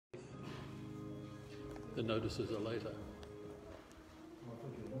The notices are later.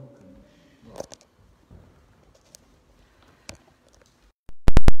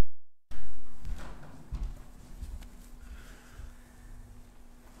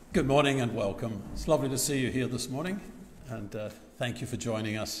 Good morning and welcome. It's lovely to see you here this morning, and thank you for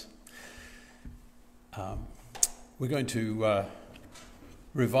joining us. We're going to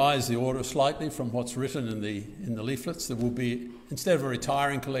revise the order slightly from what's written in the leaflets. There will be, instead of a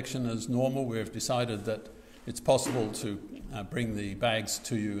retiring collection as normal, we've decided that it's possible to bring the bags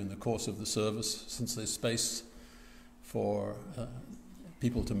to you in the course of the service, since there's space for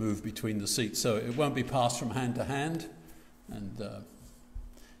people to move between the seats. So it won't be passed from hand to hand, and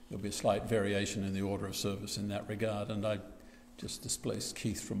there'll be a slight variation in the order of service in that regard. And I just displaced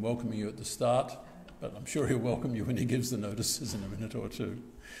Keith from welcoming you at the start, but I'm sure he'll welcome you when he gives the notices in a minute or two.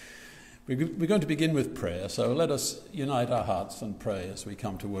 We're going to begin with prayer, so let us unite our hearts and pray as we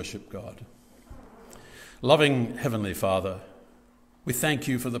come to worship God. Loving Heavenly Father, we thank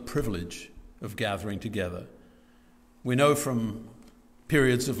you for the privilege of gathering together. We know from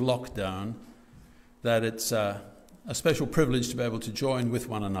periods of lockdown that it's a special privilege to be able to join with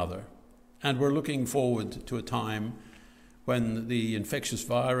one another. And we're looking forward to a time when the infectious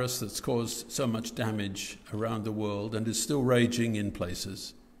virus that's caused so much damage around the world and is still raging in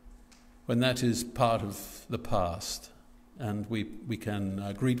places, when that is part of the past and we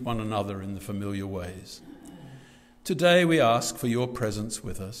can greet one another in the familiar ways. Today we ask for your presence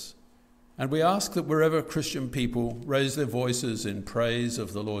with us, and we ask that wherever Christian people raise their voices in praise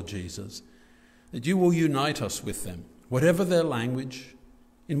of the Lord Jesus, that you will unite us with them, whatever their language,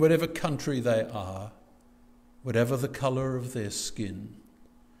 in whatever country they are, whatever the colour of their skin,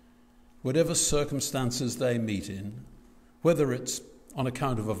 whatever circumstances they meet in, whether it's on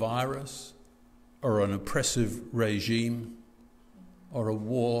account of a virus or an oppressive regime or a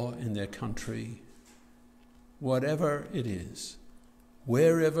war in their country, whatever it is,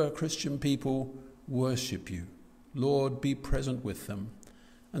 wherever Christian people worship you, Lord, be present with them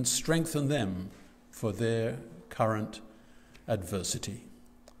and strengthen them for their current adversity.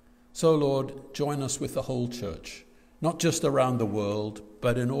 So, Lord, join us with the whole church, not just around the world,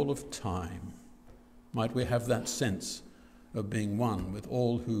 but in all of time. Might we have that sense of being one with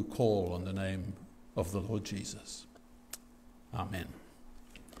all who call on the name of the Lord Jesus. Amen.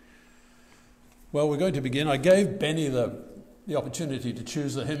 Well, we're going to begin. I gave Benny the opportunity to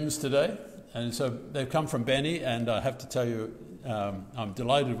choose the hymns today, and so they've come from Benny, and I have to tell you, I'm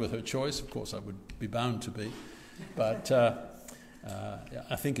delighted with her choice. Of course, I would be bound to be, but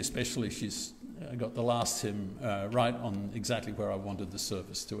I think especially she's got the last hymn right on exactly where I wanted the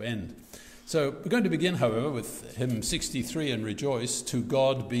service to end. So we're going to begin, however, with hymn 63, and rejoice, to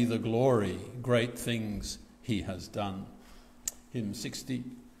God be the glory, great things he has done. Hymn 60,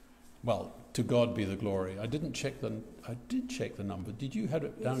 well, to God be the glory. I did check the number. Did you have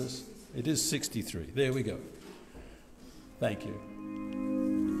it down as? It is 63. There we go. Thank you.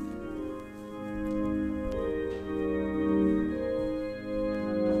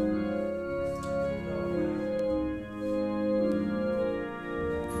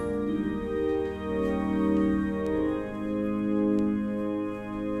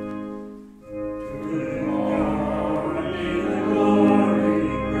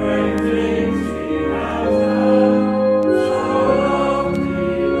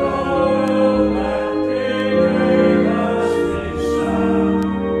 Fish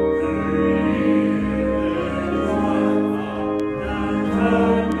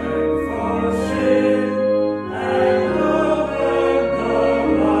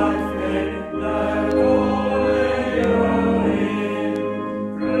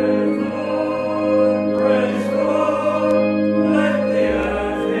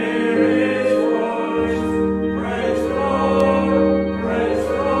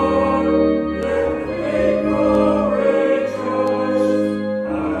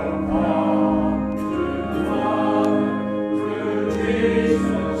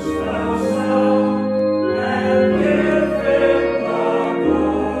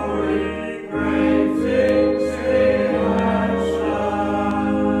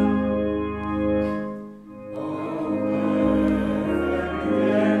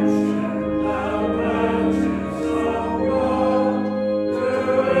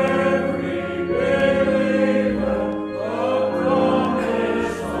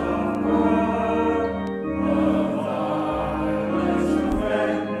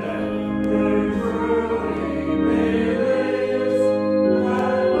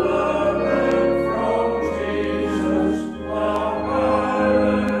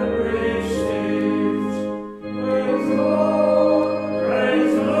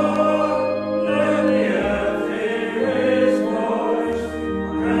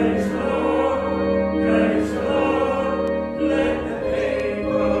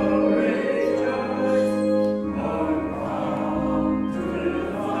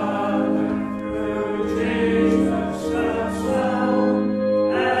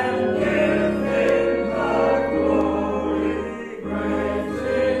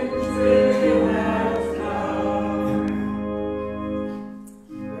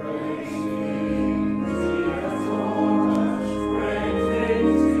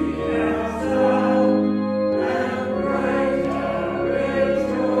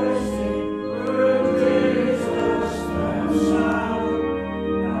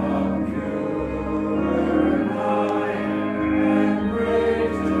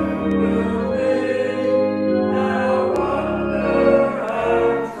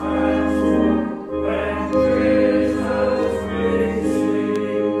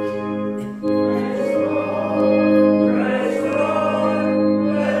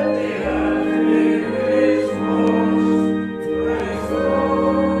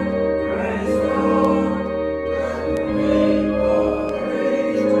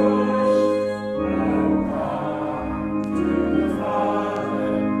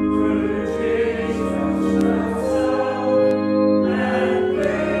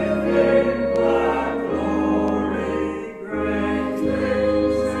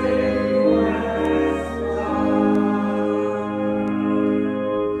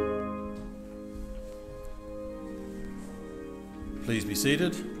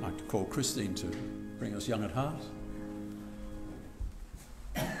seated. I'd like to call Christine to bring us Young at Heart.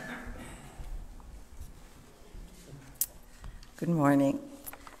 Good morning.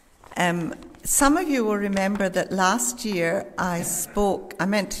 Some of you will remember that last year I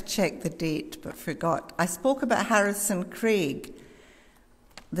meant to check the date but forgot. I spoke about Harrison Craig,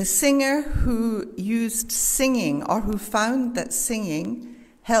 the singer who used singing, or who found that singing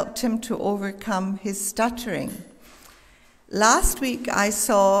helped him to overcome his stuttering. Last week I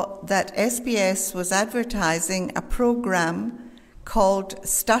saw that SBS was advertising a program called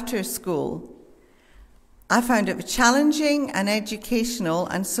Stutter School. I found it challenging and educational,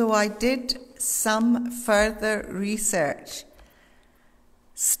 and so I did some further research.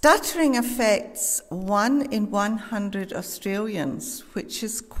 Stuttering affects 1 in 100 Australians, which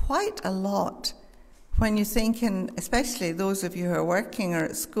is quite a lot when you're thinking, especially those of you who are working or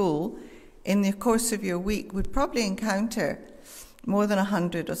at school, in the course of your week would probably encounter more than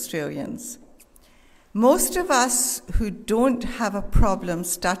 100 Australians. Most of us who don't have a problem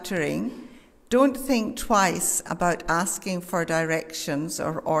stuttering don't think twice about asking for directions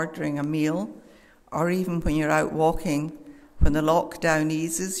or ordering a meal, or even when you're out walking, when the lockdown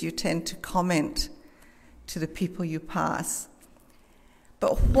eases, you tend to comment to the people you pass.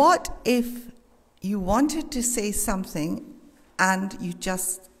 But what if you wanted to say something and you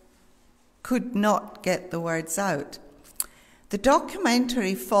just could not get the words out? The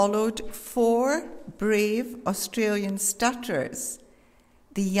documentary followed 4 brave Australian stutterers.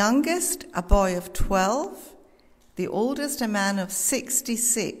 The youngest, a boy of 12, the oldest, a man of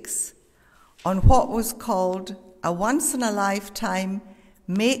 66, on what was called a once-in-a-lifetime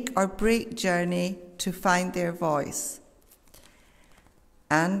make or break journey to find their voice.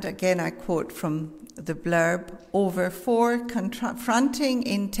 And again, I quote from the blurb, over 4 confronting,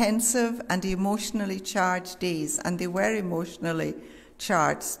 intensive and emotionally charged days, and they were emotionally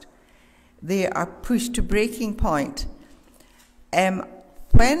charged. They are pushed to breaking point.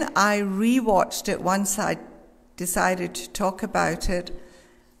 When I rewatched it once I decided to talk about it,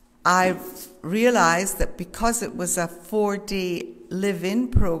 I realized that because it was a 4-day live-in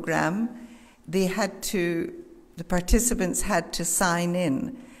program, the participants had to sign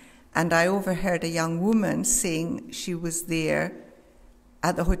in. And I overheard a young woman saying she was there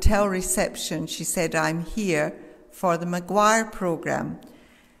at the hotel reception. She said, "I'm here for the Maguire program."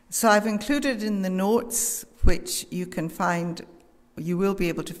 So I've included in the notes, which you will be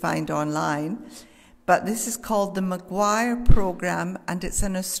able to find online, but this is called the Maguire program, and it's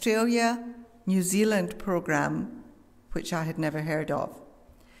an Australia-New Zealand program, which I had never heard of.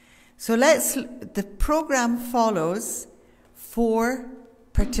 So the program follows 4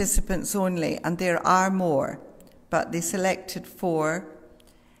 participants only, and there are more, but they selected 4,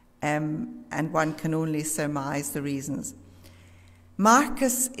 and one can only surmise the reasons.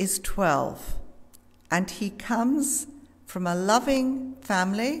 Marcus is 12, and he comes from a loving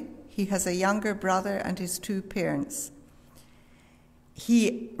family. He has a younger brother and his 2 parents.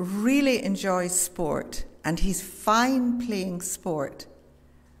 He really enjoys sport, and he's fine playing sport.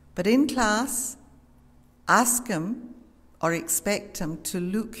 But in class, ask him or expect him to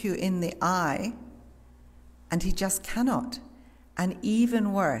look you in the eye, and he just cannot. And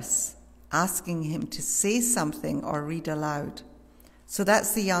even worse, asking him to say something or read aloud. So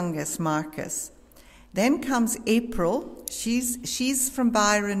that's the youngest, Marcus. Then comes April. She's from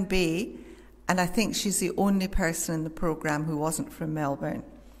Byron Bay, and I think she's the only person in the program who wasn't from Melbourne.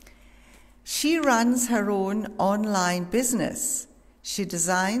 She runs her own online business. She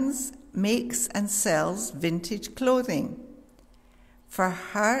designs, makes and sells vintage clothing. For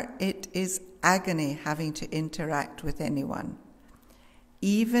her, it is agony having to interact with anyone,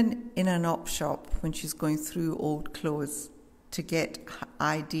 even in an op shop when she's going through old clothes to get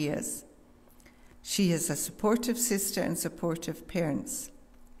ideas. She is a supportive sister and supportive parents.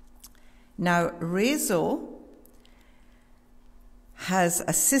 Now, Rezo has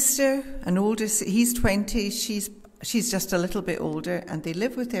a sister, an older, he's 20, she's just a little bit older, and they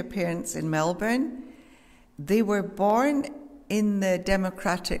live with their parents in Melbourne. They were born in the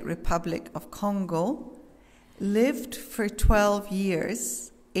Democratic Republic of Congo, lived for 12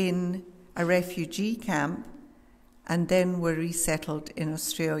 years in a refugee camp, and then were resettled in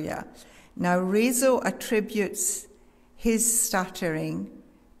Australia. Now, Rezo attributes his stuttering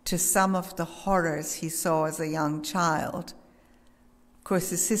to some of the horrors he saw as a young child. Of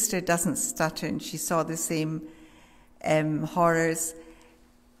course, his sister doesn't stutter, and she saw the same horrors.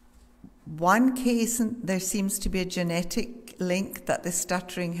 One case, there seems to be a genetic link that the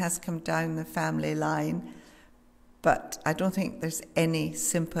stuttering has come down the family line, but I don't think there's any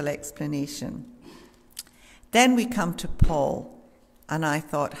simple explanation. Then we come to Paul, And I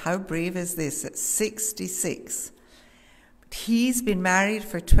thought, how brave is this at 66? He's been married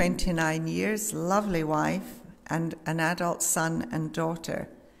for 29 years, lovely wife, and an adult son and daughter.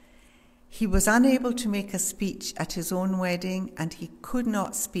 He was unable to make a speech at his own wedding, and he could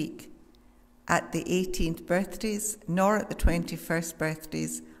not speak at the 18th birthdays nor at the 21st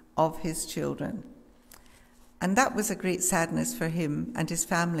birthdays of his children. And that was a great sadness for him and his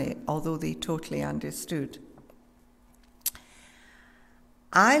family, although they totally understood.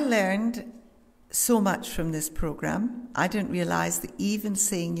 I learned so much from this program. I didn't realize that even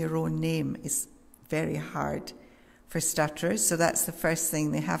saying your own name is very hard for stutterers. So that's the first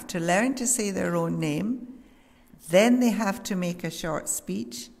thing. They have to learn to say their own name. Then they have to make a short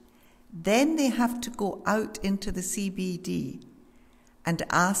speech. Then they have to go out into the CBD and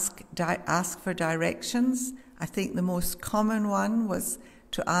ask for directions. I think the most common one was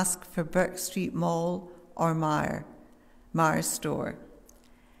to ask for Burke Street Mall or Mars Store.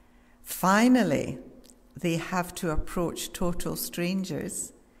 Finally, they have to approach total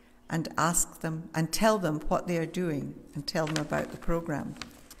strangers and ask them and tell them what they are doing and tell them about the program.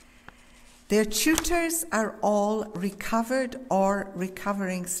 Their tutors are all recovered or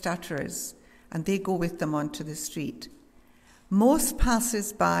recovering stutterers, and they go with them onto the street. Most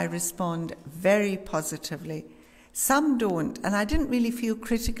passers-by respond very positively. Some don't, and I didn't really feel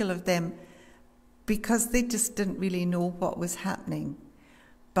critical of them because they just didn't really know what was happening.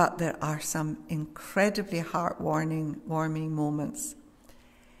 But there are some incredibly heartwarming moments.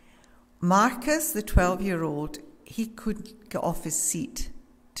 Marcus, the 12-year-old, he couldn't get off his seat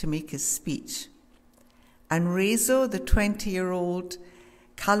to make his speech. And Rezo, the 20-year-old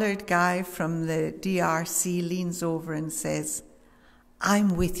coloured guy from the DRC, leans over and says,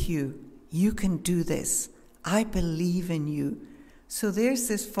 "I'm with you. You can do this. I believe in you." So there's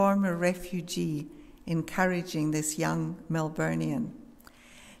this former refugee encouraging this young Melburnian.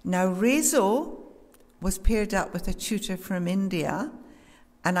 Now, Rezo was paired up with a tutor from India,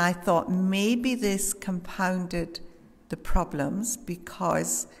 and I thought maybe this compounded the problems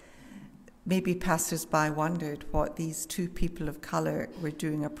because maybe passers-by wondered what these two people of colour were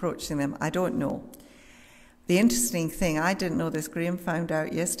doing approaching them. I don't know. The interesting thing, I didn't know this, Graham found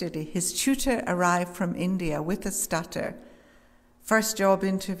out yesterday, his tutor arrived from India with a stutter. First job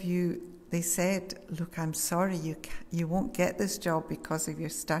interview, they said, "Look, I'm sorry, you won't get this job because of your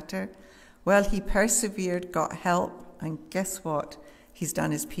stutter." Well, he persevered, got help, and guess what? He's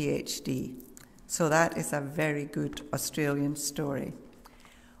done his PhD. So that is a very good Australian story.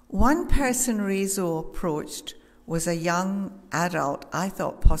 One person Rezo approached was a young adult, I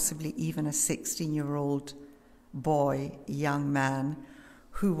thought possibly even a 16-year-old boy, young man,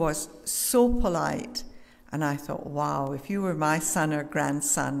 who was so polite. And I thought, wow, if you were my son or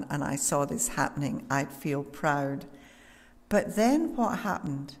grandson and I saw this happening, I'd feel proud. But then what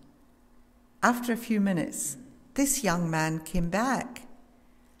happened? After a few minutes, this young man came back.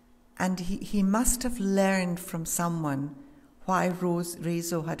 And he must have learned from someone why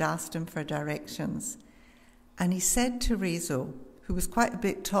Rezo had asked him for directions. And he said to Rezo, who was quite a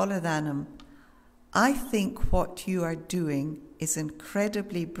bit taller than him, "I think what you are doing is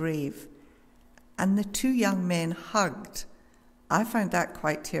incredibly brave." And the two young men hugged. I found that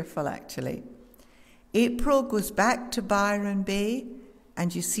quite tearful, actually. April goes back to Byron Bay,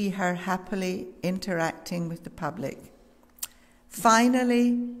 and you see her happily interacting with the public.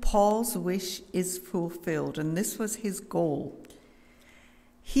 Finally, Paul's wish is fulfilled, and this was his goal.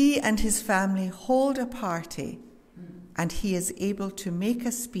 He and his family hold a party, and he is able to make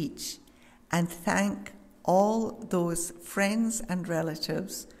a speech and thank all those friends and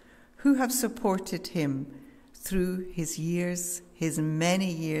relatives who have supported him through his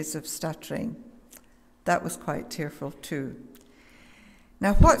many years of stuttering. That was quite tearful too.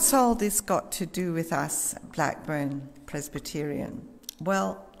 Now, what's all this got to do with us, Blackburn Presbyterian?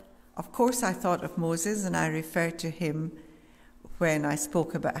 Well, of course I thought of Moses, and I referred to him when I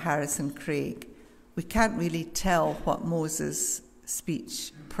spoke about Harrison Craig. We can't really tell what Moses'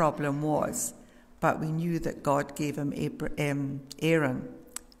 speech problem was, but we knew that God gave him Aaron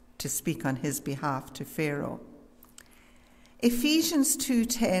to speak on his behalf to Pharaoh. Ephesians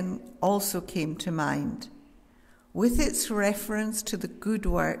 2:10 also came to mind, with its reference to the good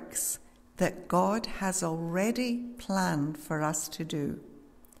works that God has already planned for us to do.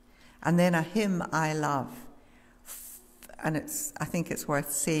 And then a hymn I love, and I think it's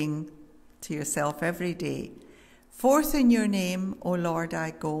worth saying to yourself every day. "Forth in your name, O Lord, I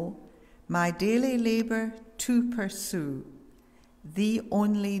go, my daily labour to pursue. Thee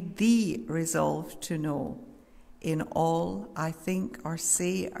only, thee resolve to know, in all I think or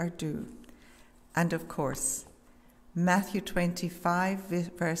say or do." And of course, Matthew 25,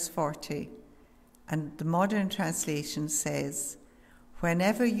 verse 40. And the modern translation says,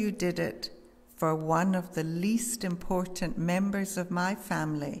 "Whenever you did it for one of the least important members of my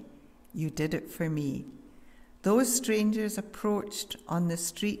family, you did it for me." Those strangers approached on the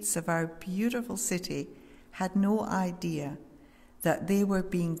streets of our beautiful city had no idea that they were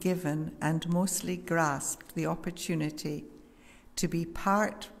being given and mostly grasped the opportunity to be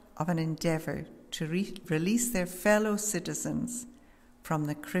part of an endeavour to release their fellow citizens from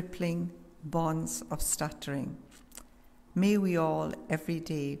the crippling bonds of stuttering. May we all every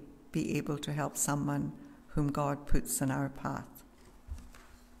day be able to help someone whom God puts in our path.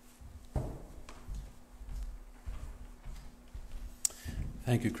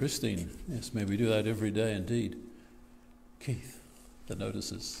 Thank you, Christine. Yes, may we do that every day indeed. Keith, the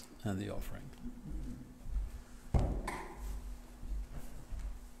notices and the offering.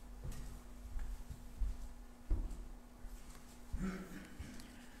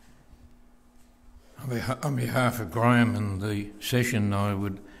 On behalf of Graham and the session, I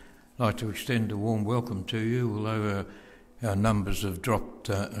would like to extend a warm welcome to you, although our numbers have dropped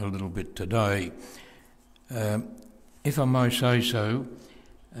a little bit today. If I may say so,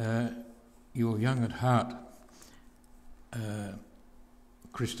 you're young at heart,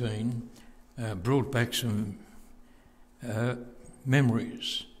 Christine, brought back some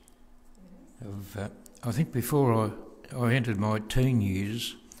memories of, I think before I entered my teen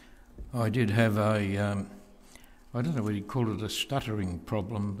years, I did have a, I don't know whether you'd call it a stuttering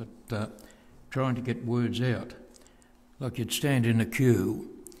problem, but trying to get words out. Like you'd stand in a queue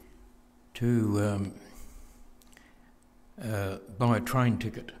to buy a train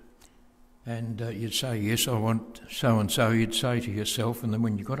ticket, and you'd say, "Yes, I want so-and-so," you'd say to yourself, and then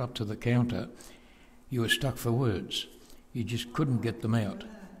when you got up to the counter, you were stuck for words. You just couldn't get them out.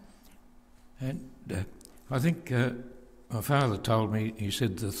 And I think my father told me, he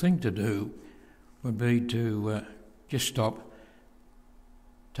said the thing to do would be to just stop,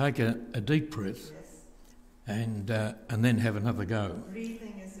 take a deep breath, and then have another go.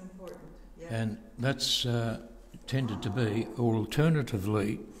 Breathing is important. Yeah. And that's tended to be, or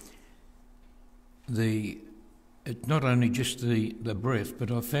alternatively, it's not only just the breath,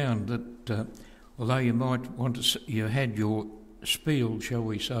 but I found that although you might want to, you had your spiel, shall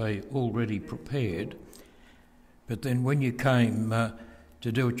we say, already prepared, but then when you came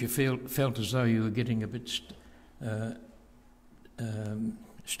to do it, you felt as though you were getting a bit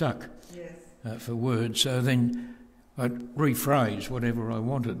stuck for words. So then I'd rephrase whatever I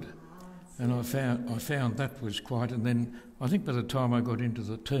wanted, and I found that was quite. And then I think by the time I got into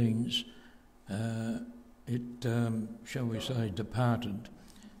the teens, it shall we say departed.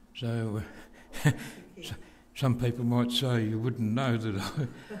 So some people might say you wouldn't know that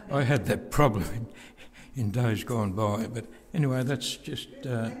I had that problem in days gone by, but anyway, that's just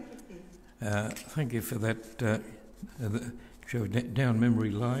thank you for that show down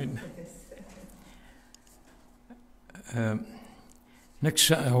memory lane.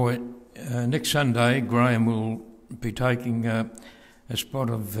 Next Sunday, Graham will be taking a spot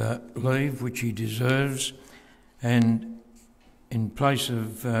of leave, which he deserves, and in place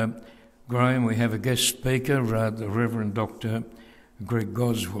of Graham, we have a guest speaker, the Reverend Dr. Greg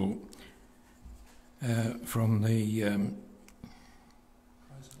Goswell. From the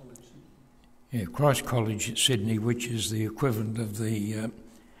Christ College at Sydney, which is the equivalent of the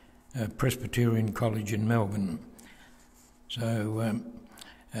Presbyterian College in Melbourne. So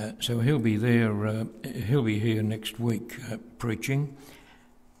he'll be there. He'll be here next week preaching.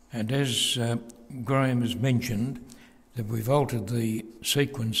 And as Graham has mentioned, that we've altered the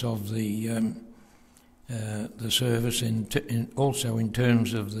sequence of the service also in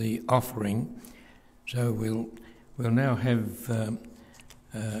terms of the offering. So we'll now have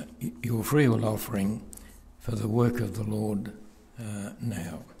your free will offering for the work of the Lord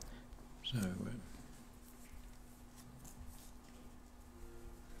now. So.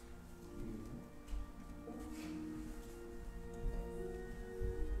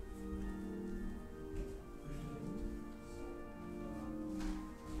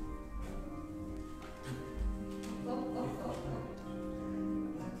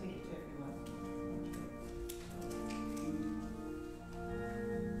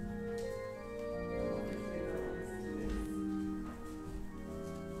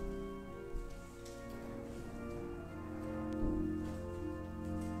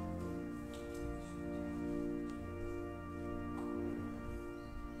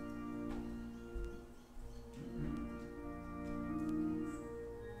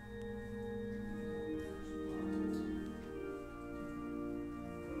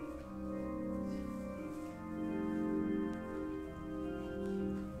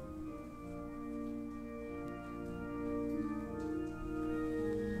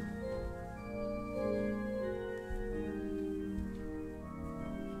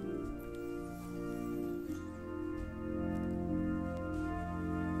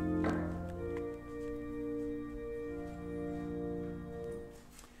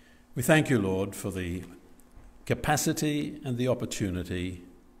 We thank you, Lord, for the capacity and the opportunity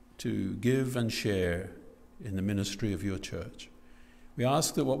to give and share in the ministry of your church. We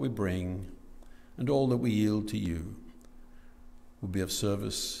ask that what we bring and all that we yield to you will be of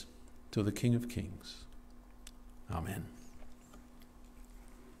service to the King of Kings. Amen.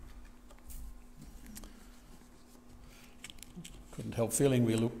 Couldn't help feeling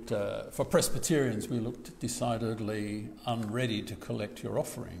we looked, for Presbyterians, we looked decidedly unready to collect your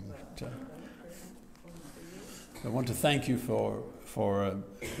offering. But, I want to thank you for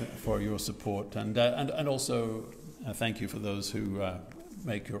your support, and also thank you for those who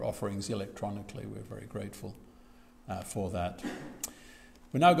make your offerings electronically. We're very grateful for that.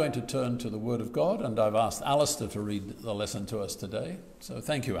 We're now going to turn to the Word of God, and I've asked Alistair to read the lesson to us today. So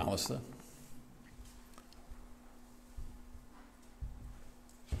thank you, Alistair.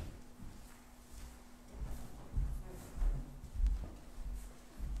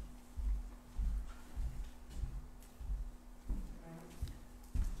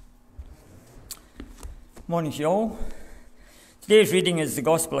 Morning to you all. Today's reading is the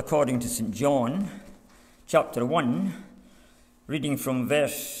Gospel according to St. John, chapter 1, reading from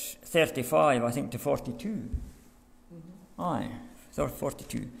verse 35, I think, to 42. Aye,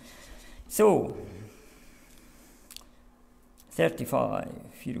 42. So, 35,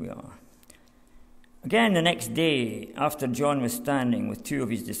 here we are. Again the next day, after John was standing with two of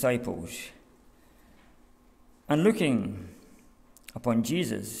his disciples, and looking upon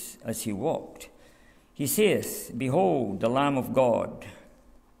Jesus as he walked, he saith, Behold, the Lamb of God.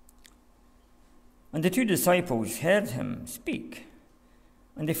 And the two disciples heard him speak,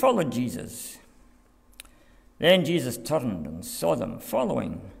 and they followed Jesus. Then Jesus turned and saw them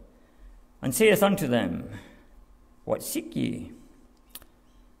following, and saith unto them, What seek ye?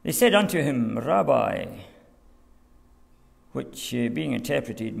 They said unto him, Rabbi, which being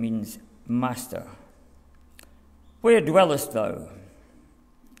interpreted means Master, where dwellest thou?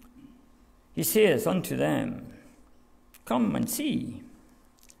 He saith unto them, Come and see.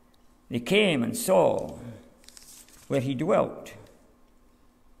 They came and saw where he dwelt.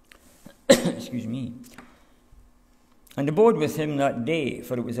 Excuse me. And abode with him that day,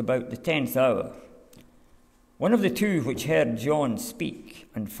 for it was about the 10th hour. One of the two which heard John speak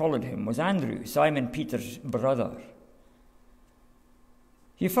and followed him was Andrew, Simon Peter's brother.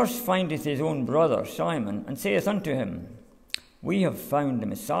 He first findeth his own brother Simon, and saith unto him, We have found the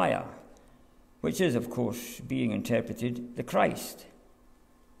Messiah, which is, of course, being interpreted, the Christ.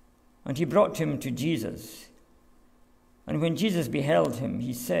 And he brought him to Jesus. And when Jesus beheld him,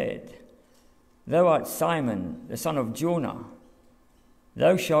 he said, Thou art Simon, the son of Jonah.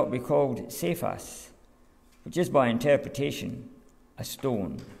 Thou shalt be called Cephas, which is by interpretation, a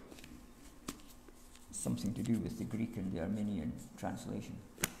stone. Something to do with the Greek and the Armenian translation.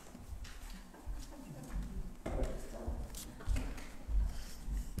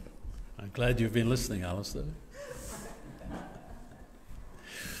 I'm glad you've been listening, Alistair.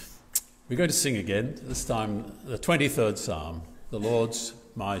 We're going to sing again, this time the 23rd Psalm, The Lord's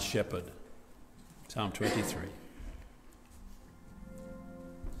my Shepherd, Psalm 23.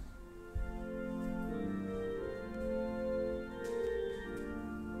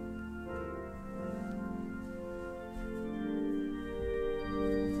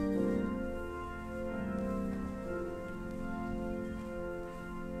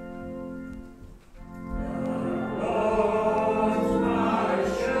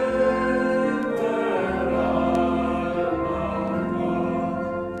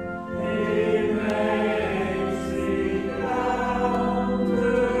 Amen.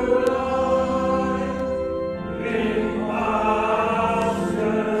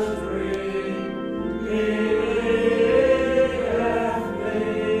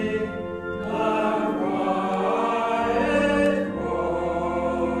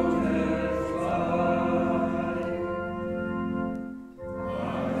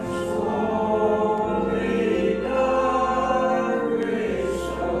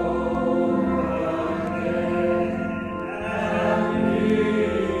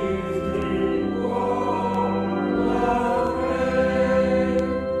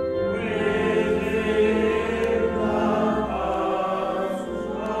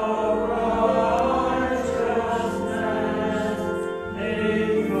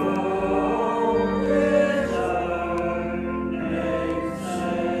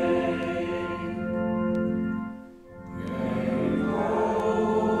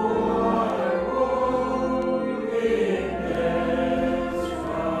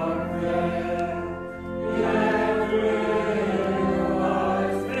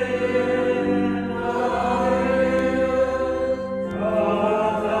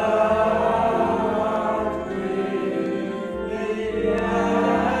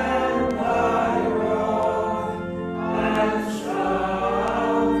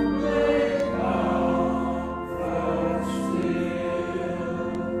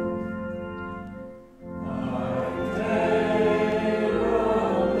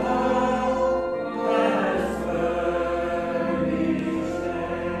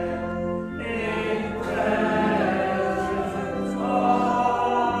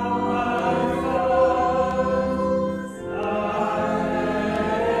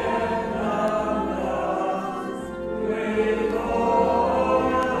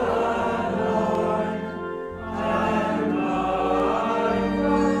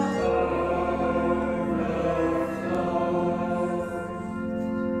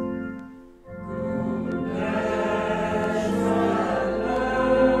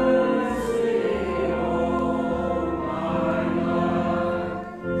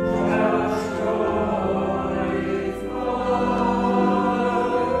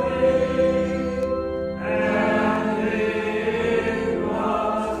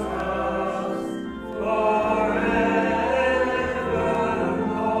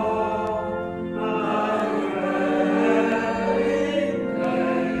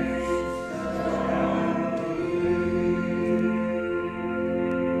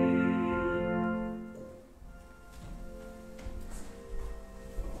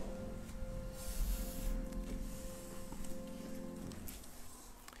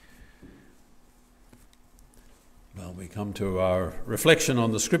 We come to our reflection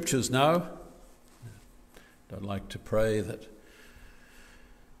on the Scriptures now. I'd like to pray that,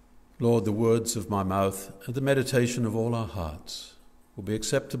 Lord, the words of my mouth and the meditation of all our hearts will be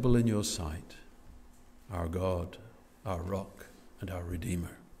acceptable in your sight, our God, our rock, and our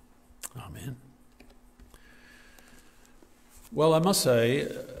Redeemer. Amen. Well, I must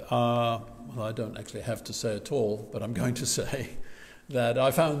say, I don't actually have to say at all, but I'm going to say that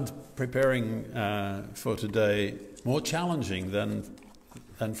I found preparing for today more challenging than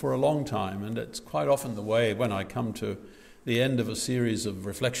for a long time, and it's quite often the way when I come to the end of a series of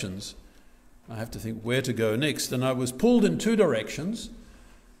reflections. I have to think where to go next, and I was pulled in two directions,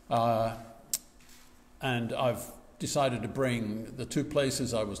 and I've decided to bring the two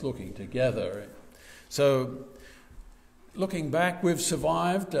places I was looking together. So, looking back, we've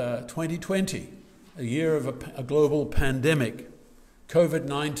survived 2020, a year of a global pandemic.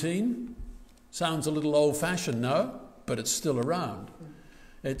 COVID-19 sounds a little old-fashioned now, but it's still around.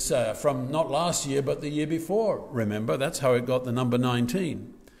 It's from not last year, but the year before, remember. That's how it got the number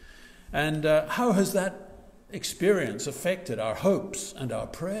 19. And how has that experience affected our hopes and our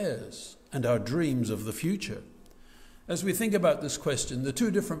prayers and our dreams of the future? As we think about this question, the two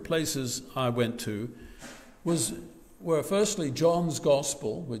different places I went to were firstly John's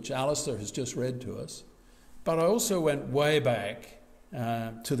Gospel, which Alistair has just read to us, but I also went way back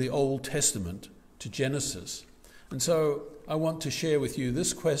to the Old Testament, to Genesis. And so I want to share with you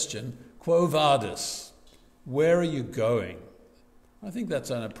this question, Quo Vadis? Where are you going? I think that's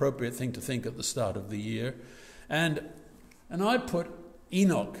an appropriate thing to think at the start of the year. And I put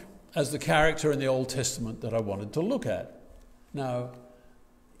Enoch as the character in the Old Testament that I wanted to look at. Now,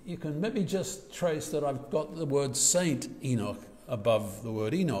 you can maybe just trace that I've got the word Saint Enoch above the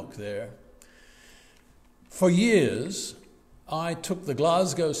word Enoch there. For years, I took the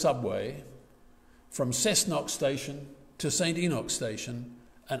Glasgow subway from Cessnock Station to St. Enoch Station,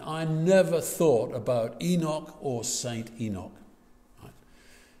 and I never thought about Enoch or St. Enoch.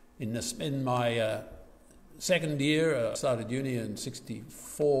 In my second year, I started uni in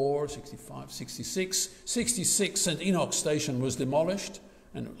 64, 65, 66. 66, St. Enoch Station was demolished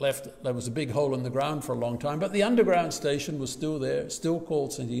and left. There was a big hole in the ground for a long time, but the underground station was still there, still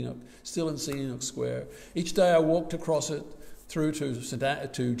called St. Enoch, still in St. Enoch Square. Each day I walked across it through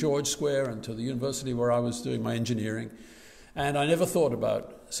to George Square and to the university where I was doing my engineering. And I never thought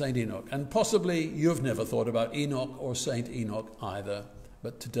about St. Enoch. And possibly you've never thought about Enoch or St. Enoch either.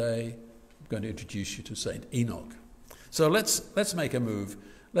 But today I'm going to introduce you to St. Enoch. So let's make a move.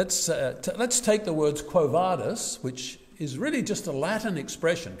 Let's take the words Quo Vadis, which is really just a Latin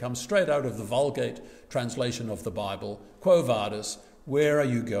expression, comes straight out of the Vulgate translation of the Bible. Quo Vadis, where are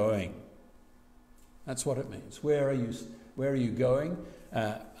you going? That's what it means. Where are you going?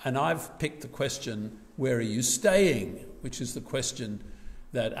 And I've picked the question, where are you staying? Which is the question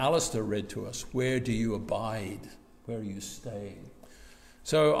that Alistair read to us. Where do you abide? Where are you staying?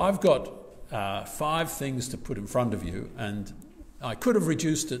 So I've got 5 things to put in front of you, and I could have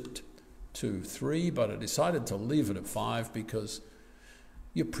reduced it to 3, but I decided to leave it at 5 because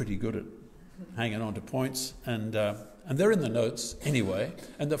you're pretty good at hanging on to points, and they're in the notes anyway.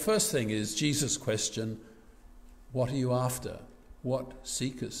 And the first thing is Jesus' question, what are you after? What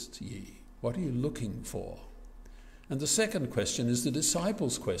seekest ye? What are you looking for? And the second question is the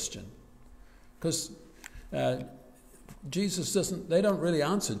disciples' question. Because they don't really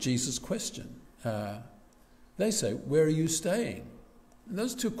answer Jesus' question. They say, where are you staying? And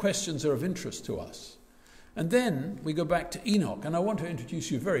those two questions are of interest to us. And then we go back to Enoch, and I want to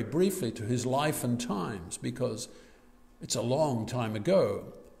introduce you very briefly to his life and times, because it's a long time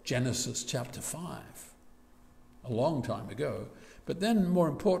ago, Genesis chapter 5, a long time ago. But then, more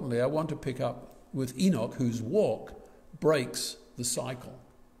importantly, I want to pick up with Enoch, whose walk breaks the cycle.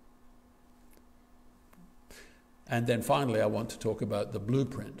 And then finally, I want to talk about the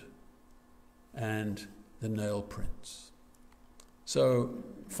blueprint and the nail prints. So,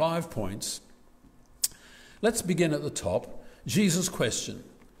 5 points. Let's begin at the top. Jesus' question,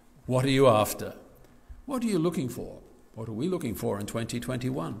 what are you after? What are you looking for? What are we looking for in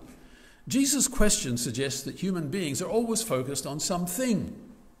 2021? Jesus' question suggests that human beings are always focused on something,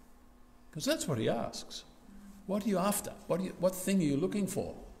 because that's what he asks. What are you after? What thing are you looking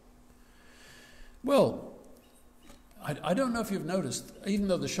for? Well, I don't know if you've noticed, even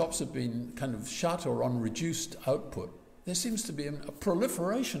though the shops have been kind of shut or on reduced output, there seems to be a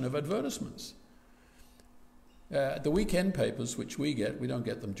proliferation of advertisements. The weekend papers, which we don't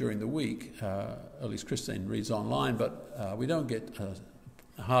get them during the week, at least Christine reads online, but we don't get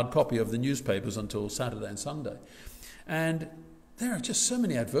a hard copy of the newspapers until Saturday and Sunday. And there are just so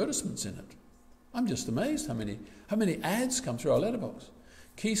many advertisements in it. I'm just amazed how many ads come through our letterbox.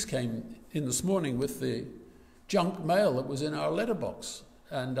 Keith came in this morning with the junk mail that was in our letterbox,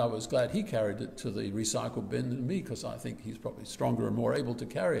 and I was glad he carried it to the recycle bin than me, because I think he's probably stronger and more able to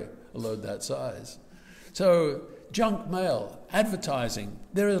carry a load that size. So junk mail, advertising,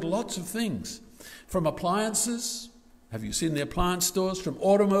 there are lots of things. From appliances, have you seen the appliance stores? From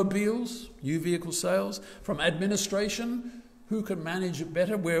automobiles, new vehicle sales, from administration, who can manage it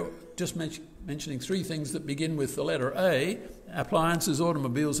better? We're just mentioning three things that begin with the letter A: appliances,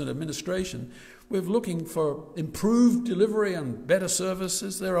 automobiles, and administration. We're looking for improved delivery and better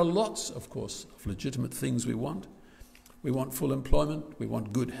services. There are lots, of course, of legitimate things we want. We want full employment. We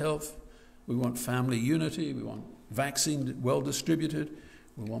want good health. We want family unity. We want vaccine well distributed.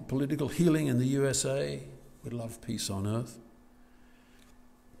 We want political healing in the USA. We love peace on earth.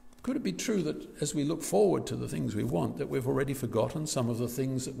 Could it be true that as we look forward to the things we want, that we've already forgotten some of the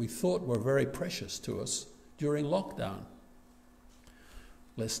things that we thought were very precious to us during lockdown?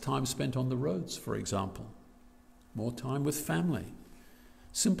 Less time spent on the roads, for example. More time with family.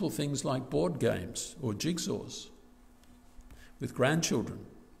 Simple things like board games or jigsaws. With grandchildren,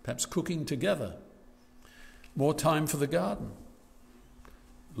 perhaps cooking together. More time for the garden.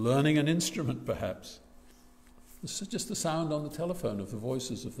 Learning an instrument, perhaps. This is just the sound on the telephone of the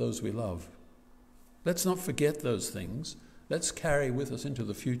voices of those we love. Let's not forget those things. Let's carry with us into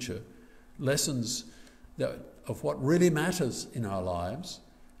the future lessons of what really matters in our lives,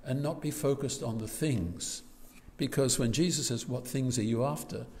 and not be focused on the things. Because when Jesus says, "What things are you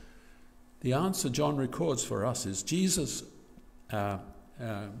after?" the answer John records for us is Jesus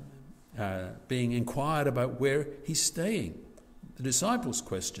being inquired about where he's staying. The disciples'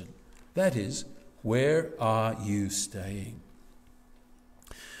 question. That is, where are you staying?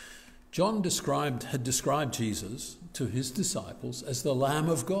 John had described Jesus to his disciples as the Lamb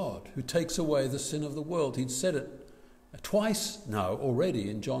of God who takes away the sin of the world. He'd said it twice now already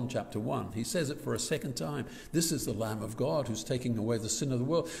in John chapter 1. He says it for a second time. This is the Lamb of God who's taking away the sin of the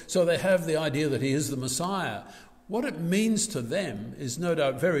world. So they have the idea that he is the Messiah. What it means to them is no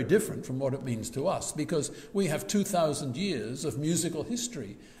doubt very different from what it means to us, because we have 2,000 years of musical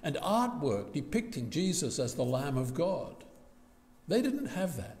history and artwork depicting Jesus as the Lamb of God. They didn't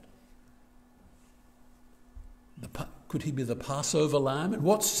have that. Could he be the Passover lamb? In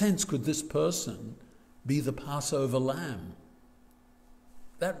what sense could this person be the Passover lamb?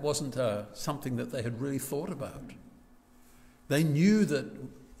 That wasn't something that they had really thought about. They knew that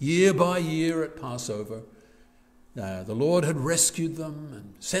year by year at Passover, the Lord had rescued them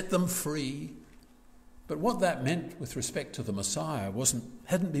and set them free. But what that meant with respect to the Messiah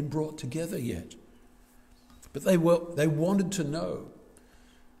hadn't been brought together yet. But they wanted to know.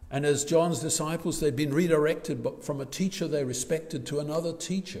 And as John's disciples, they'd been redirected from a teacher they respected to another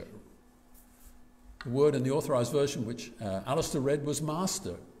teacher. The word in the Authorized Version, which Alistair read, was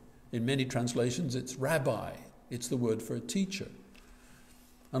master. In many translations, it's rabbi. It's the word for a teacher.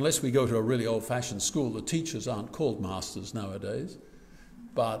 Unless we go to a really old-fashioned school, the teachers aren't called masters nowadays.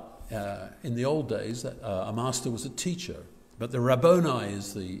 But in the old days, a master was a teacher. But the Rabboni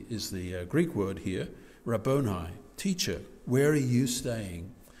is the Greek word here. Rabboni, teacher. Where are you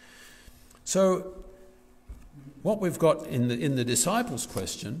staying? So what we've got in the disciples'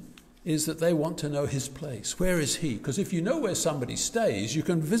 question is that they want to know his place. Where is he? Because if you know where somebody stays, you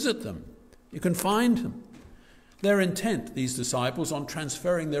can visit them. You can find him. They're intent, these disciples, on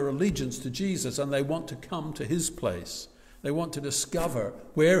transferring their allegiance to Jesus, and they want to come to his place. They want to discover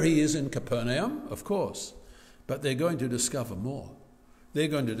where he is in Capernaum, of course, but they're going to discover more. They're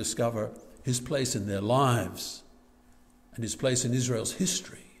going to discover his place in their lives and his place in Israel's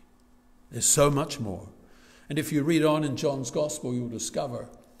history. There's so much more. And if you read on in John's Gospel, you'll discover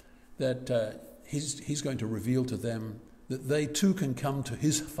that he's going to reveal to them that they too can come to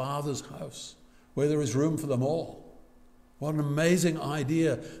his Father's house, where there is room for them all. What an amazing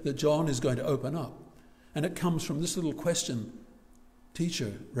idea that John is going to open up. And it comes from this little question: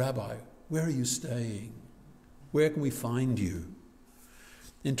 Teacher, Rabbi, where are you staying? Where can we find you?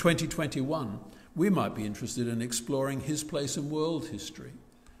 In 2021, we might be interested in exploring his place in world history,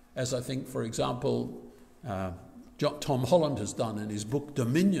 as I think, for example, Tom Holland has done in his book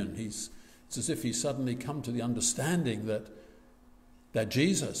Dominion. It's as if he's suddenly come to the understanding that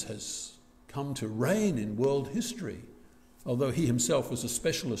Jesus has come to reign in world history, although he himself was a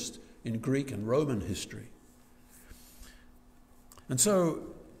specialist in Greek and Roman history. And so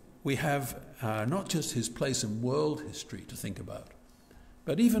we have not just his place in world history to think about,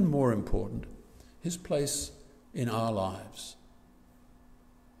 but even more important, his place in our lives.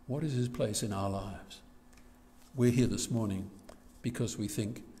 What is his place in our lives? We're here this morning because we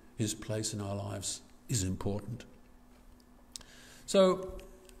think his place in our lives is important. So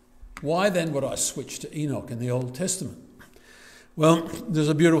why then would I switch to Enoch in the Old Testament? Well, there's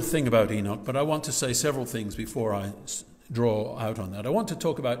a beautiful thing about Enoch, but I want to say several things before I draw out on that. I want to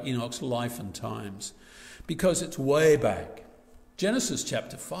talk about Enoch's life and times because it's way back. Genesis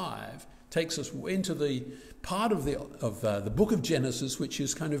chapter 5 takes us into the part of the book of Genesis which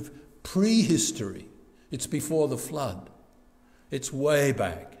is kind of prehistory. It's before the flood. It's way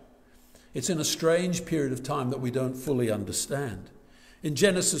back. It's in a strange period of time that we don't fully understand. In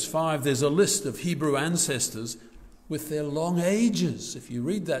Genesis 5, there's a list of Hebrew ancestors with their long ages. If you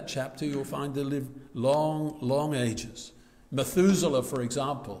read that chapter, you'll find they live long, long ages. Methuselah, for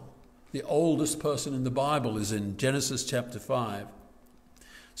example, the oldest person in the Bible, is in Genesis chapter 5.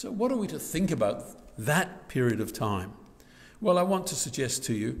 So what are we to think about that period of time? Well, I want to suggest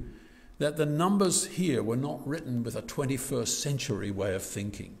to you that the numbers here were not written with a 21st century way of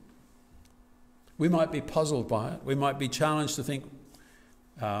thinking. We might be puzzled by it. We might be challenged to think,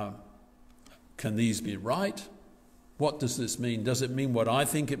 can these be right? What does this mean? Does it mean what I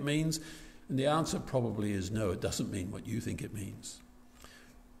think it means? And the answer probably is no, it doesn't mean what you think it means.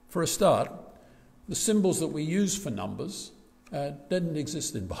 For a start, the symbols that we use for numbers didn't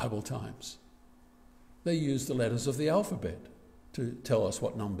exist in Bible times. They used the letters of the alphabet to tell us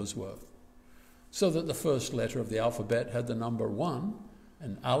what numbers were. So that the first letter of the alphabet had the number 1,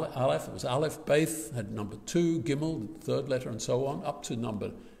 and Aleph, it was Aleph, Beth had number 2, Gimel, the third letter, and so on, up to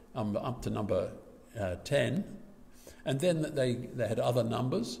number 10. And then they had other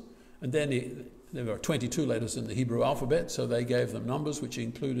numbers, and then there were 22 letters in the Hebrew alphabet, so they gave them numbers which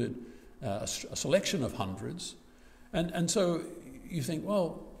included a selection of hundreds. And so you think,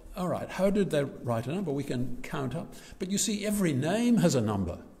 well, all right, how did they write a number? We can count up. But you see, every name has a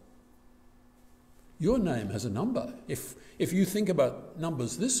number. Your name has a number. If you think about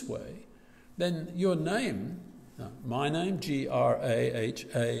numbers this way, then your name, my name,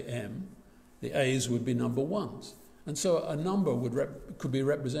 Graham, the A's would be number ones. And so a number could be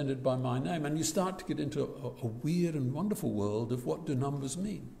represented by my name. And you start to get into a weird and wonderful world of what do numbers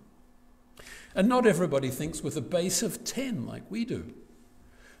mean. And not everybody thinks with a base of 10 like we do.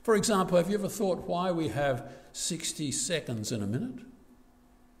 For example, have you ever thought why we have 60 seconds in a minute?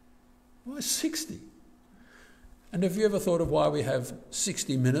 Why 60? And have you ever thought of why we have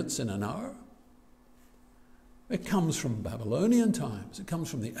 60 minutes in an hour? It comes from Babylonian times. It comes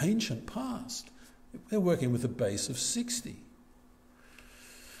from the ancient past. They're working with a base of 60.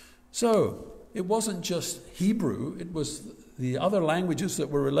 So it wasn't just Hebrew. It was the other languages that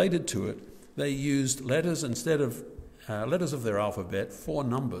were related to it. They used letters instead of letters of their alphabet for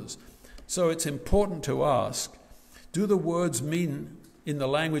numbers. So it's important to ask, do the words mean in the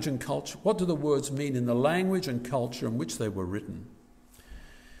language and culture? What do the words mean in the language and culture in which they were written?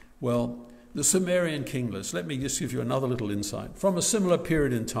 Well, the Sumerian king list, let me just give you another little insight. From a similar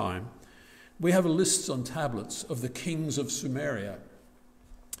period in time, we have lists on tablets of the kings of Sumeria.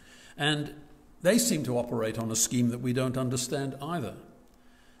 And they seem to operate on a scheme that we don't understand either.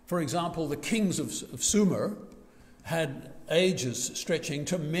 For example, the kings of Sumer had ages stretching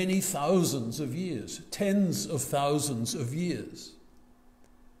to many thousands of years, tens of thousands of years.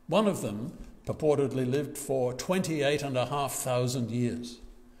 One of them purportedly lived for 28,500 years.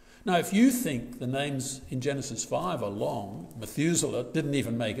 Now, if you think the names in Genesis 5 are long, Methuselah didn't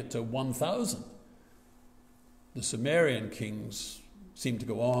even make it to 1,000. The Sumerian kings seem to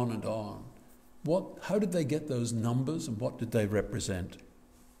go on and on. How did they get those numbers and what did they represent?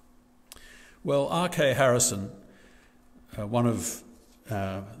 Well, R.K. Harrison, one of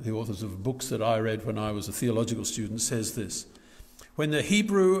the authors of books that I read when I was a theological student, says this: when the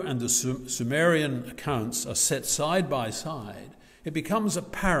Hebrew and the Sumerian accounts are set side by side, it becomes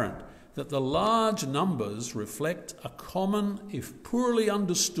apparent that the large numbers reflect a common, if poorly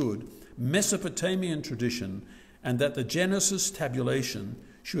understood, Mesopotamian tradition, and that the Genesis tabulation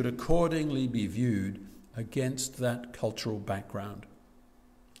should accordingly be viewed against that cultural background.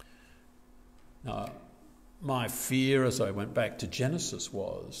 Now, my fear as I went back to Genesis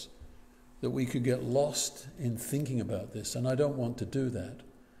was that we could get lost in thinking about this, and I don't want to do that.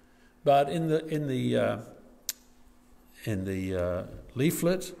 But in the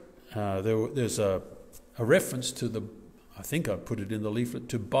leaflet, there's a reference to I think I put it in the leaflet,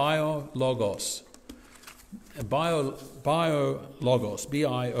 to biologos. Biologos,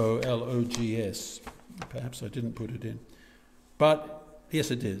 B-I-O-L-O-G-S. Perhaps I didn't put it in. But yes,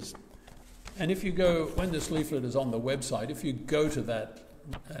 it is. And if you go, when this leaflet is on the website, if you go to that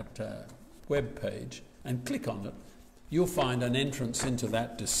web page and click on it, you'll find an entrance into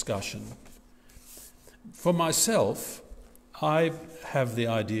that discussion. For myself, I have the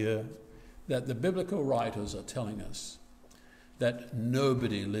idea that the biblical writers are telling us that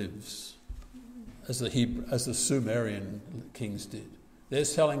nobody lives as the Sumerian kings did. They're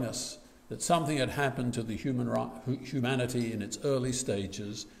telling us that something had happened to the humanity in its early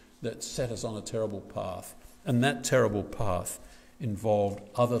stages that set us on a terrible path. And that terrible path involved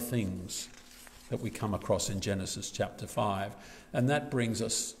other things that we come across in Genesis chapter 5. And that brings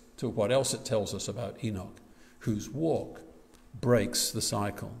us to what else it tells us about Enoch, whose walk breaks the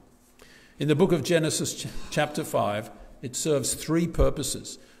cycle. In the book of Genesis chapter 5, it serves three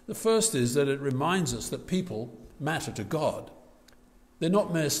purposes. The first is that it reminds us that people matter to God. They're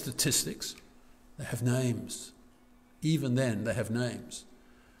not mere statistics. They have names. Even then, they have names.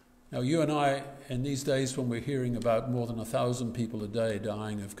 Now, you and I, in these days when we're hearing about more than 1,000 people a day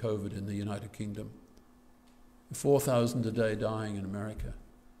dying of COVID in the United Kingdom, 4,000 a day dying in America,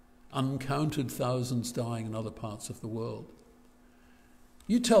 uncounted thousands dying in other parts of the world.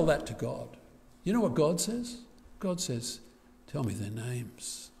 You tell that to God. You know what God says? God says, tell me their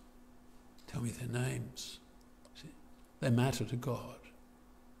names. Tell me their names. See, they matter to God.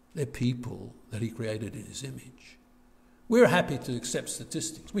 They're people that he created in his image. We're happy to accept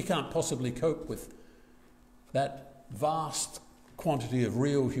statistics. We can't possibly cope with that vast quantity of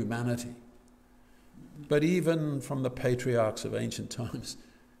real humanity. But even from the patriarchs of ancient times,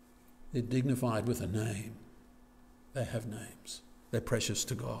 they're dignified with a name. They have names. They're precious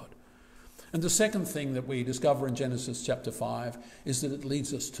to God. And the second thing that we discover in Genesis chapter 5 is that it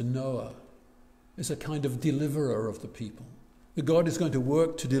leads us to Noah as a kind of deliverer of the people. That God is going to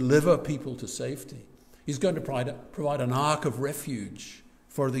work to deliver people to safety. He's going to provide an ark of refuge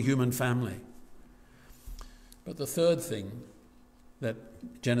for the human family. But the third thing that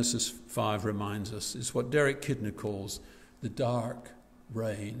Genesis 5 reminds us is what Derek Kidner calls the dark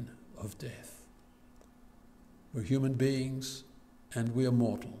reign of death. We're human beings and we are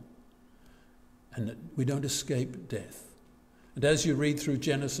mortal, and we don't escape death. And as you read through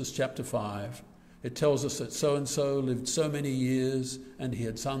Genesis chapter 5, it tells us that so-and-so lived so many years and he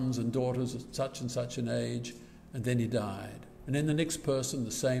had sons and daughters at such and such an age, and then he died. And then the next person,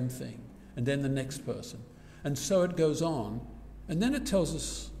 the same thing. And then the next person. And so it goes on. And then it tells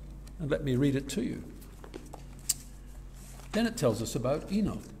us, and let me read it to you. Then it tells us about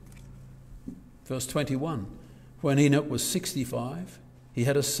Enoch. Verse 21. When Enoch was 65, he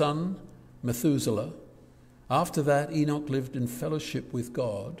had a son, Methuselah. After that, Enoch lived in fellowship with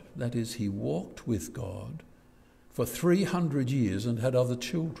God, that is, he walked with God, for 300 years and had other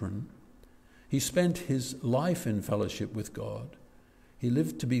children. He spent his life in fellowship with God. He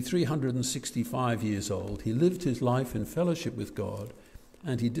lived to be 365 years old. He lived his life in fellowship with God,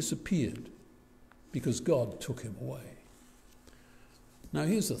 and he disappeared because God took him away. Now,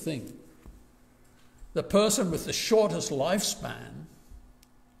 here's the thing. The person with the shortest lifespan,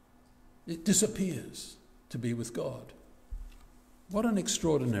 it disappears to be with God. What an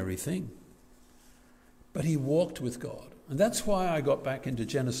extraordinary thing. But he walked with God. And that's why I got back into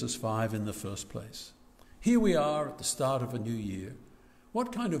Genesis 5 in the first place. Here we are at the start of a new year.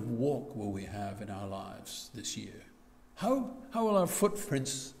 What kind of walk will we have in our lives this year? How will our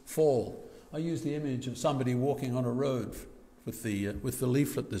footprints fall? I used the image of somebody walking on a road with the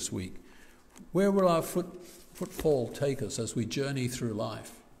leaflet this week. Where will our footfall take us as we journey through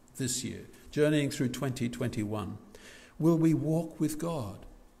life this year? Journeying through 2021. Will we walk with God?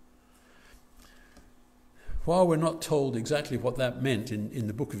 While we're not told exactly what that meant in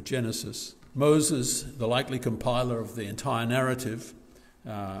the book of Genesis, Moses, the likely compiler of the entire narrative,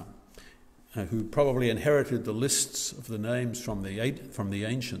 who probably inherited the lists of the names from the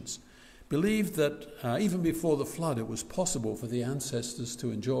ancients, believed that even before the flood it was possible for the ancestors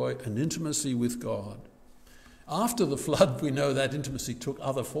to enjoy an intimacy with God. After the flood, we know that intimacy took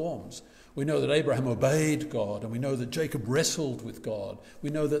other forms. We know that Abraham obeyed God, and we know that Jacob wrestled with God. We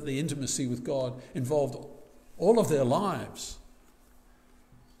know that the intimacy with God involved all of their lives.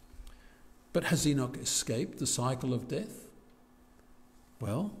 But has Enoch escaped the cycle of death?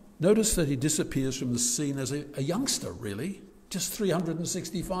 Well, notice that he disappears from the scene as a youngster, really, just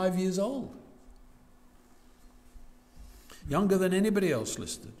 365 years old. Younger than anybody else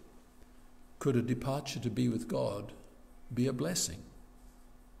listed. Could a departure to be with God be a blessing?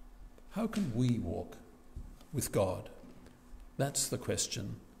 How can we walk with God? That's the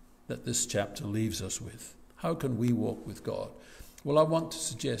question that this chapter leaves us with. How can we walk with God? Well, I want to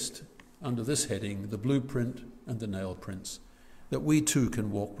suggest under this heading, the blueprint and the nail prints, that we too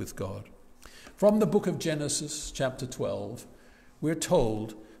can walk with God. From the book of Genesis, chapter 12, we're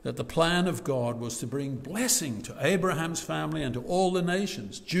told that the plan of God was to bring blessing to Abraham's family and to all the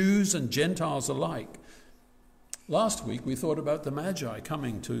nations, Jews and Gentiles alike. Last week we thought about the Magi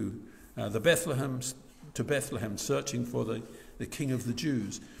coming to Bethlehem, searching for the King of the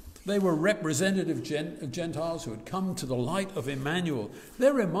Jews. They were representative Gentiles who had come to the light of Emmanuel.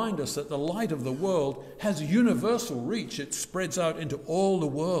 They remind us that the light of the world has universal reach. It spreads out into all the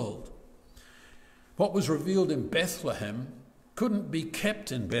world. What was revealed in Bethlehem couldn't be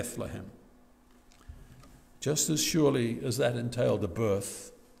kept in Bethlehem. Just as surely as that entailed a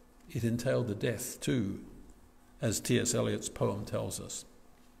birth, it entailed a death too, as T.S. Eliot's poem tells us.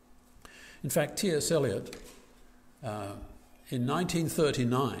 In fact, T.S. Eliot, in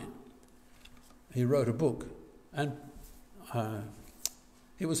 1939, he wrote a book, and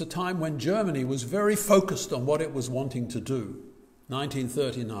it was a time when Germany was very focused on what it was wanting to do,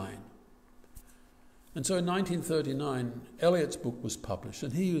 1939. And so in 1939, Eliot's book was published,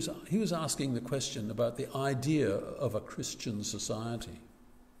 and he was asking the question about the idea of a Christian society.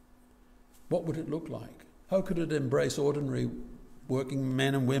 What would it look like? How could it embrace ordinary working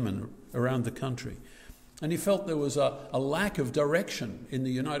men and women around the country? And he felt there was a lack of direction in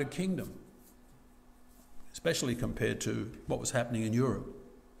the United Kingdom, especially compared to what was happening in Europe.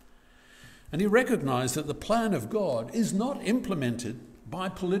 And he recognized that the plan of God is not implemented by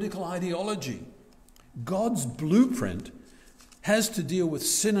political ideology. God's blueprint has to deal with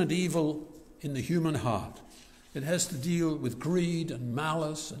sin and evil in the human heart. It has to deal with greed and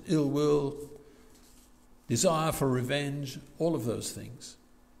malice and ill will, desire for revenge, all of those things.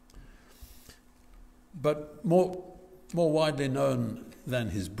 But more widely known than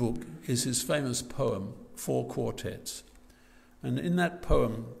his book is his famous poem, 4 Quartets. And in that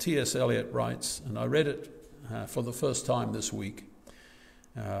poem, T.S. Eliot writes, and I read it for the first time this week,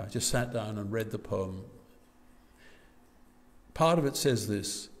 just sat down and read the poem. Part of it says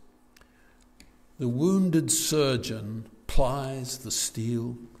this: "The wounded surgeon plies the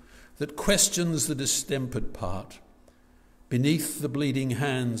steel that questions the distempered part. Beneath the bleeding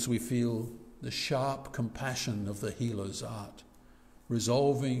hands we feel the sharp compassion of the healer's art,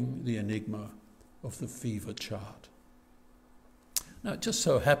 resolving the enigma of the fever chart." Now, it just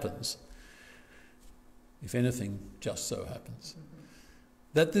so happens, if anything just so happens,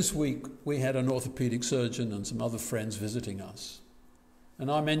 that this week we had an orthopedic surgeon and some other friends visiting us. And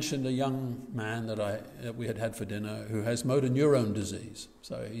I mentioned a young man that we had for dinner who has motor neurone disease.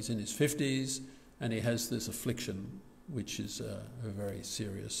 So he's in his 50s and he has this affliction, which is a very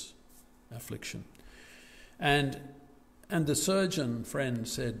serious affliction. And the surgeon friend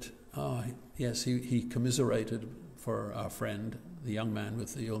said, oh, yes, he commiserated for our friend, the young man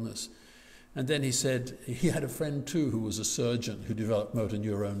with the illness. And then he said he had a friend too who was a surgeon who developed motor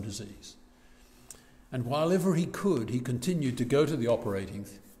neurone disease. And while ever he could, he continued to go to the operating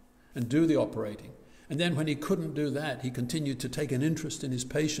and do the operating. And then when he couldn't do that, he continued to take an interest in his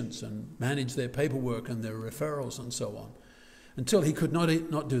patients and manage their paperwork and their referrals and so on, until he could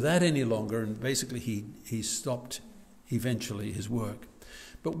not do that any longer, and basically he stopped eventually his work.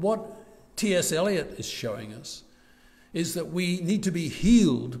 But what T.S. Eliot is showing us is that we need to be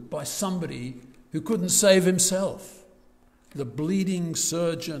healed by somebody who couldn't save himself. The bleeding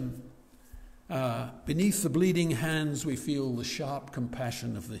surgeon, beneath the bleeding hands we feel the sharp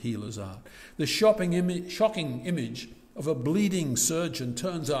compassion of the healer's art. The shocking image of a bleeding surgeon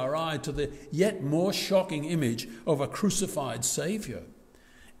turns our eye to the yet more shocking image of a crucified Saviour.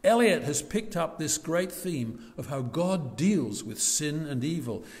 Eliot has picked up this great theme of how God deals with sin and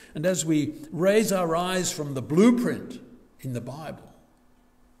evil. And as we raise our eyes from the blueprint in the Bible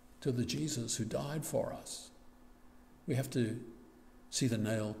to the Jesus who died for us, we have to see the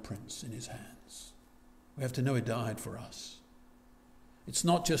nail prints in his hands. We have to know he died for us. It's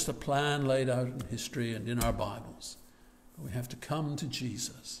not just a plan laid out in history and in our Bibles, but we have to come to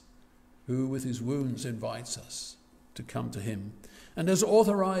Jesus, who with his wounds invites us to come to him, and has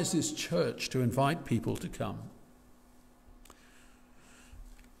authorized his church to invite people to come.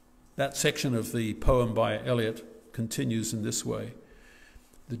 That section of the poem by Eliot continues in this way: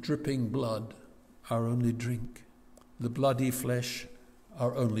 "The dripping blood, our only drink, the bloody flesh,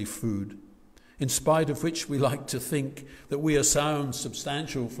 our only food, in spite of which we like to think that we are sound,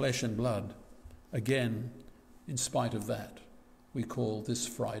 substantial flesh and blood. Again, in spite of that, we call this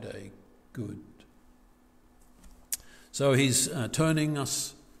Friday good." So he's turning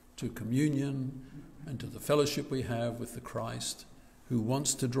us to communion and to the fellowship we have with the Christ, who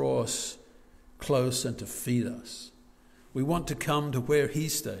wants to draw us close and to feed us. We want to come to where he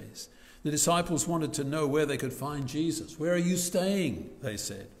stays. The disciples wanted to know where they could find Jesus. "Where are you staying?" they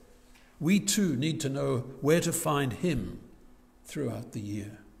said. We too need to know where to find him throughout the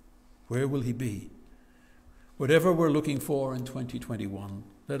year. Where will he be? Whatever we're looking for in 2021,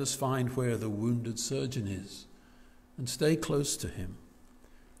 let us find where the wounded surgeon is and stay close to him.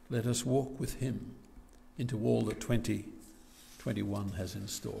 Let us walk with him into all that 2021 has in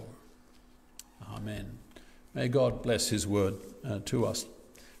store. Amen. May God bless his word to us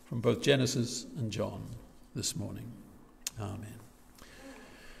from both Genesis and John this morning. Amen.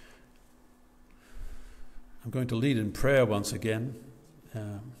 I'm going to lead in prayer once again.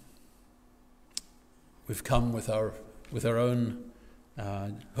 We've come with our own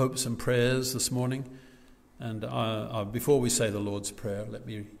hopes and prayers this morning, and before we say the Lord's Prayer, let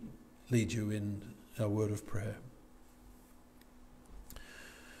me lead you in a word of prayer.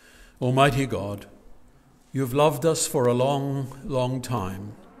 Almighty God, you have loved us for a long, long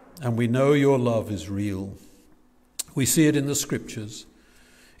time, and we know your love is real. We see it in the Scriptures,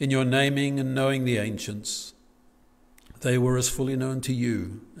 in your naming and knowing the ancients. They were as fully known to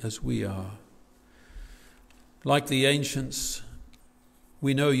you as we are. Like the ancients,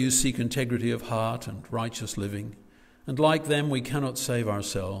 we know you seek integrity of heart and righteous living, and like them we cannot save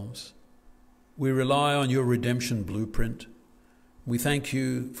ourselves. We rely on your redemption blueprint. We thank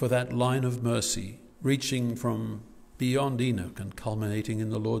you for that line of mercy, reaching from beyond Enoch and culminating in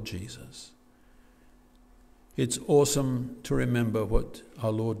the Lord Jesus. It's awesome to remember what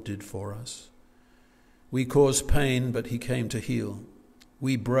our Lord did for us. We cause pain, but he came to heal.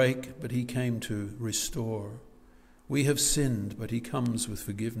 We break, but he came to restore. We have sinned, but he comes with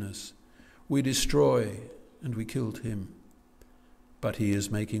forgiveness. We destroy, and we killed him, but he is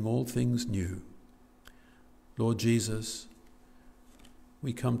making all things new. Lord Jesus,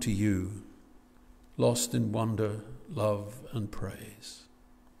 we come to you, lost in wonder, love, and praise.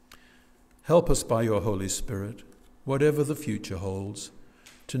 Help us by your Holy Spirit, whatever the future holds,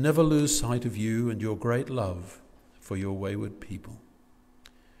 to never lose sight of you and your great love for your wayward people.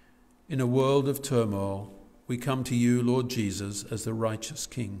 In a world of turmoil, we come to you, Lord Jesus, as the righteous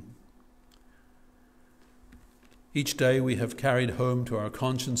King. Each day we have carried home to our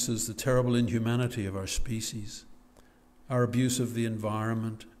consciences the terrible inhumanity of our species, our abuse of the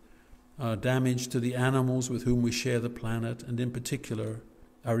environment, our damage to the animals with whom we share the planet, and in particular,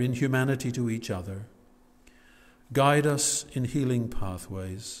 our inhumanity to each other. Guide us in healing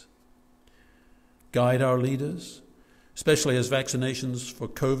pathways. Guide our leaders, especially as vaccinations for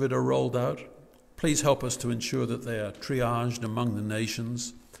COVID are rolled out. Please help us to ensure that they are triaged among the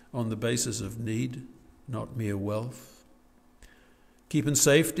nations on the basis of need, not mere wealth. Keep in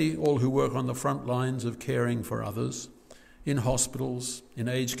safety all who work on the front lines of caring for others, in hospitals, in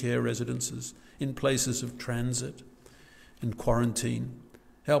aged care residences, in places of transit, in quarantine.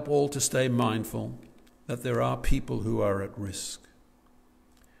 Help all to stay mindful that there are people who are at risk.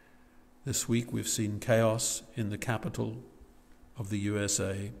 This week we've seen chaos in the capital of the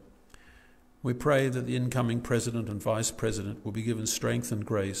USA. We pray that the incoming president and vice president will be given strength and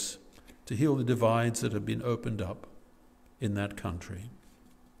grace to heal the divides that have been opened up in that country.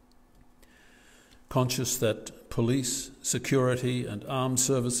 Conscious that police, security, and armed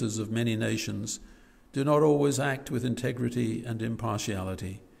services of many nations do not always act with integrity and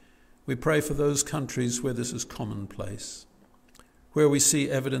impartiality, we pray for those countries where this is commonplace, where we see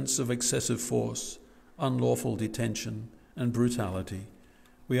evidence of excessive force, unlawful detention, and brutality.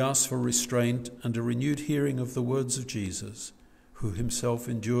 We ask for restraint and a renewed hearing of the words of Jesus, who himself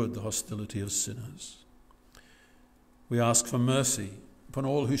endured the hostility of sinners. We ask for mercy upon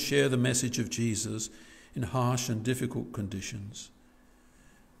all who share the message of Jesus in harsh and difficult conditions.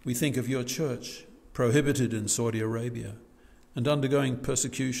 We think of your church, prohibited in Saudi Arabia and undergoing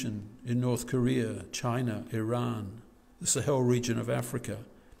persecution in North Korea, China, Iran, the Sahel region of Africa,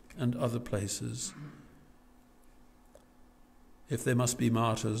 and other places. If there must be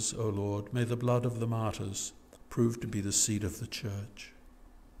martyrs, O Lord, may the blood of the martyrs prove to be the seed of the church.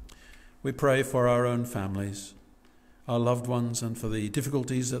 We pray for our own families, our loved ones, and for the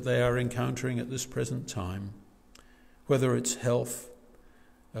difficulties that they are encountering at this present time. Whether it's health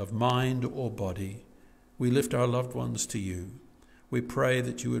of mind or body, we lift our loved ones to you. We pray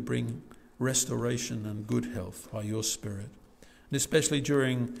that you would bring restoration and good health by your Spirit, and especially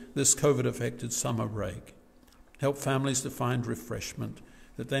during this COVID-affected summer break. Help families to find refreshment,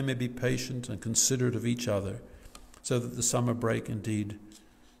 that they may be patient and considerate of each other, so that the summer break indeed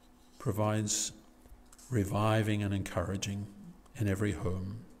provides reviving and encouraging in every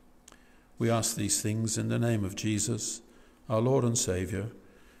home. We ask these things in the name of Jesus, our Lord and Saviour,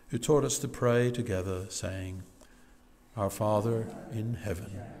 who taught us to pray together, saying, Our Father in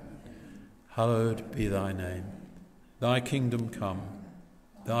heaven, hallowed be thy name. Thy kingdom come,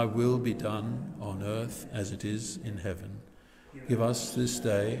 thy will be done on earth as it is in heaven. Give us this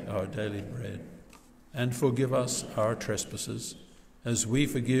day our daily bread, and forgive us our trespasses, as we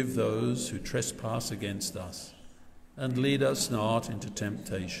forgive those who trespass against us. and lead us not into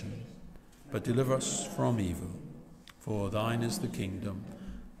temptation, but deliver us from evil. For thine is the kingdom,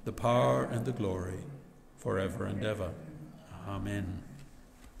 the power and the glory, forever and ever. Amen.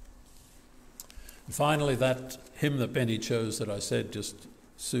 And finally, that hymn that Benny chose that I said just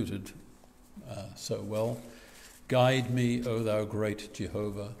suited so well. Guide me, O thou great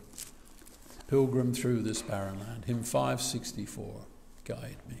Jehovah, pilgrim through this barren land. Hymn 564,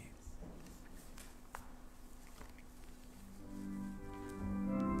 guide me.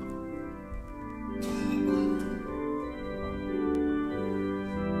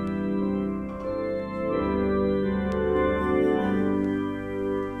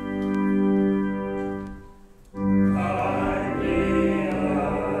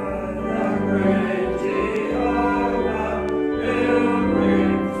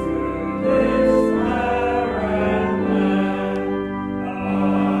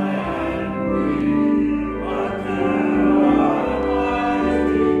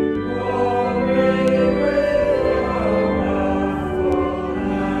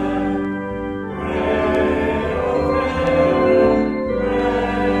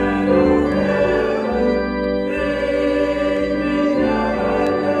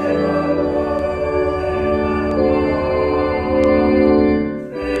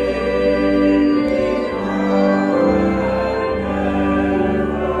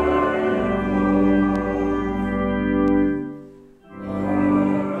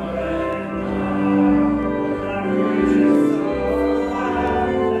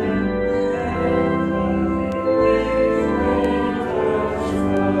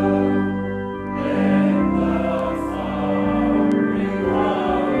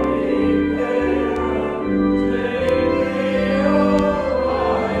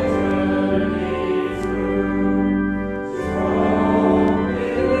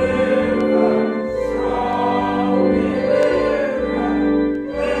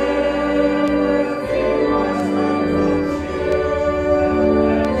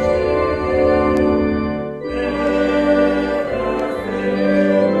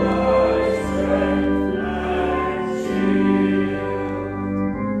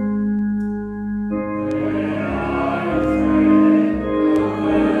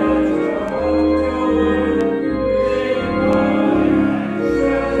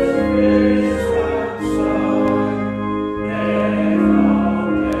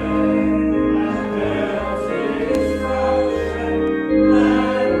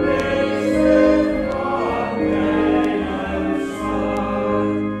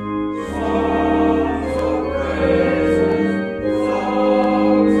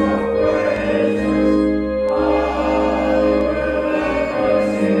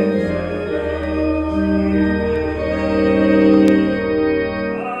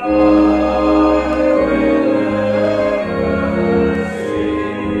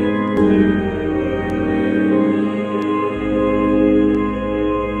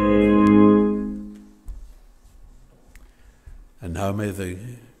 Now may the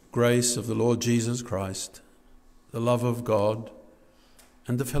grace of the Lord Jesus Christ, the love of God,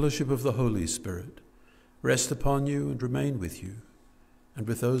 and the fellowship of the Holy Spirit rest upon you and remain with you and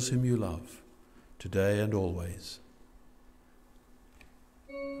with those whom you love, today and always.